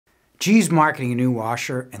GE's marketing a new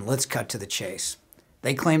washer, and let's cut to the chase.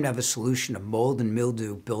 They claim to have a solution to mold and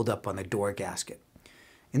mildew buildup on the door gasket.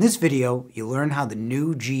 In this video, you'll learn how the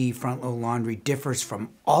new GE front-load laundry differs from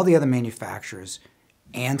all the other manufacturers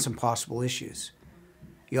and some possible issues.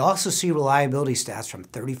 You'll also see reliability stats from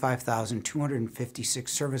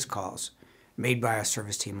 35,256 service calls made by our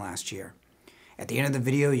service team last year. At the end of the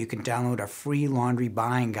video, you can download our free laundry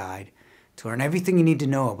buying guide to learn everything you need to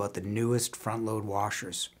know about the newest front-load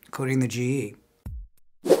washers, including the GE.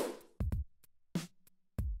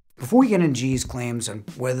 Before we get into GE's claims on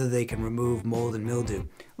whether they can remove mold and mildew,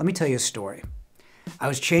 let me tell you a story. I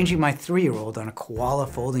was changing my 3-year-old on a koala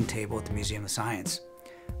folding table at the Museum of Science.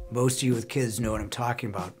 Most of you with kids know what I'm talking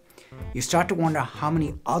about. You start to wonder how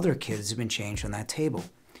many other kids have been changed on that table.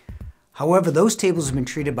 However, those tables have been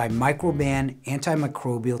treated by Microban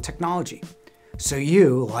antimicrobial technology. So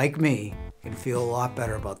you, like me, can feel a lot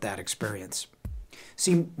better about that experience.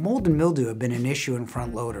 See, mold and mildew have been an issue in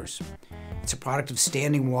front loaders. It's a product of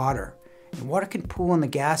standing water, and water can pool in the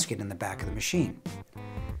gasket in the back of the machine.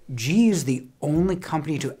 GE is the only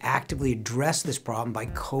company to actively address this problem by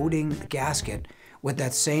coating the gasket with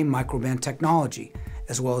that same Microban technology,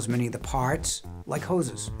 as well as many of the parts, like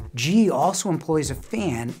hoses. GE also employs a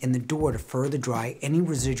fan in the door to further dry any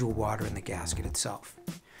residual water in the gasket itself.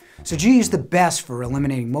 So GE is the best for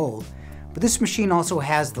eliminating mold, but this machine also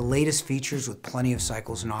has the latest features with plenty of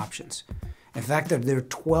cycles and options. In fact, there are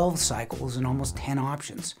 12 cycles and almost 10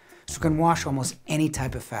 options, so it can wash almost any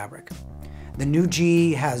type of fabric. The new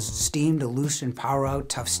GE has steam to loosen and power out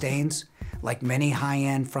tough stains. Like many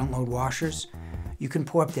high-end front-load washers, you can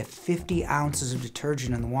pour up to 50 ounces of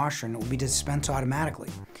detergent in the washer and it will be dispensed automatically.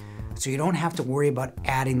 So you don't have to worry about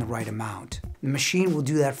adding the right amount. The machine will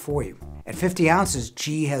do that for you. At 50 ounces,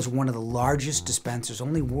 GE has one of the largest dispensers,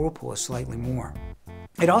 only Whirlpool is slightly more.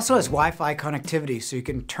 It also has Wi-Fi connectivity, so you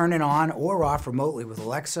can turn it on or off remotely with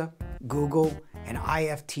Alexa, Google, and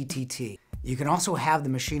IFTTT. You can also have the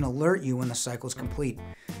machine alert you when the cycle is complete,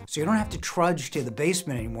 so you don't have to trudge to the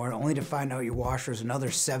basement anymore only to find out your washer has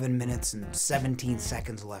another 7 minutes and 17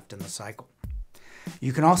 seconds left in the cycle.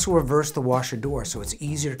 You can also reverse the washer door, so it's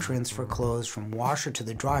easier to transfer clothes from washer to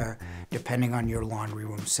the dryer depending on your laundry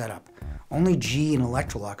room setup. Only GE and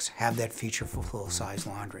Electrolux have that feature for full-size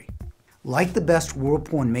laundry. Like the best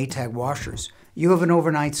Whirlpool and Maytag washers, you have an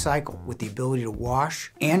overnight cycle with the ability to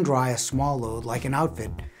wash and dry a small load like an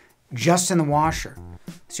outfit just in the washer,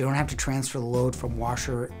 so you don't have to transfer the load from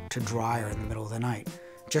washer to dryer in the middle of the night.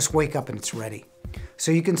 Just wake up and it's ready.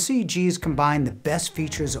 So you can see GE's combined the best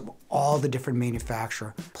features of all the different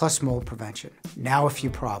manufacturers, plus mold prevention. Now a few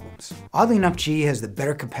problems. Oddly enough, GE has the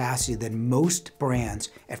better capacity than most brands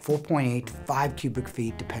at 4.8 to 5 cubic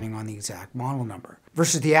feet depending on the exact model number,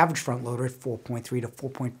 versus the average front loader at 4.3 to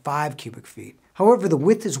 4.5 cubic feet. However, the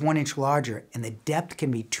width is 1 inch larger and the depth can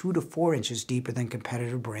be 2 to 4 inches deeper than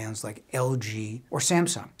competitive brands like LG or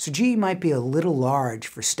Samsung. So GE might be a little large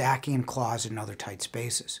for stacking in closet and other tight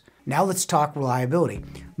spaces. Now let's talk reliability.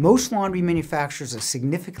 Most laundry manufacturers are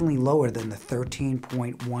significantly lower than the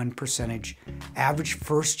 13.1% average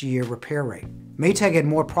first-year repair rate. Maytag had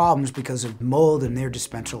more problems because of mold in their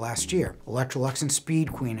dispenser last year. Electrolux and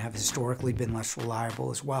Speed Queen have historically been less reliable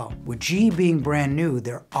as well. With GE being brand new,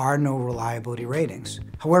 there are no reliability ratings.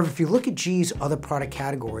 However, if you look at GE's other product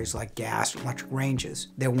categories like gas and electric ranges,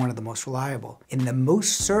 they're one of the most reliable. In the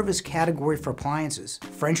most service category for appliances,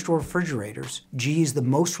 French door refrigerators, GE is the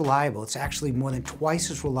most reliable. It's actually more than twice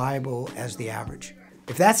as reliable as the average.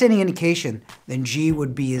 If that's any indication, then GE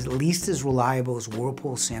would be at least as reliable as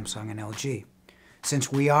Whirlpool, Samsung, and LG.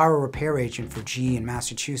 Since we are a repair agent for GE in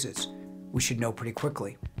Massachusetts, we should know pretty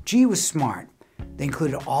quickly. GE was smart. They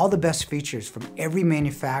included all the best features from every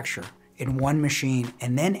manufacturer in one machine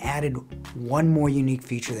and then added one more unique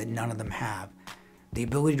feature that none of them have: the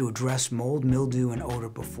ability to address mold, mildew, and odor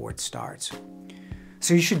before it starts.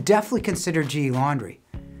 So you should definitely consider GE Laundry.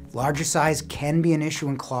 Larger size can be an issue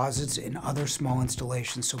in closets and other small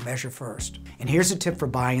installations, so measure first. And here's a tip for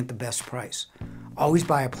buying at the best price. Always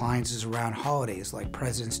buy appliances around holidays like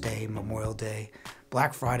President's Day, Memorial Day,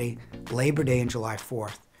 Black Friday, Labor Day, and July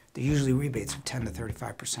 4th. They're usually rebates of 10 to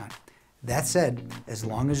 35%. That said, as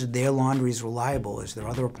long as their laundry is reliable as their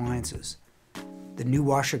other appliances, the new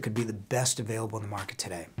washer could be the best available in the market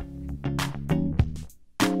today.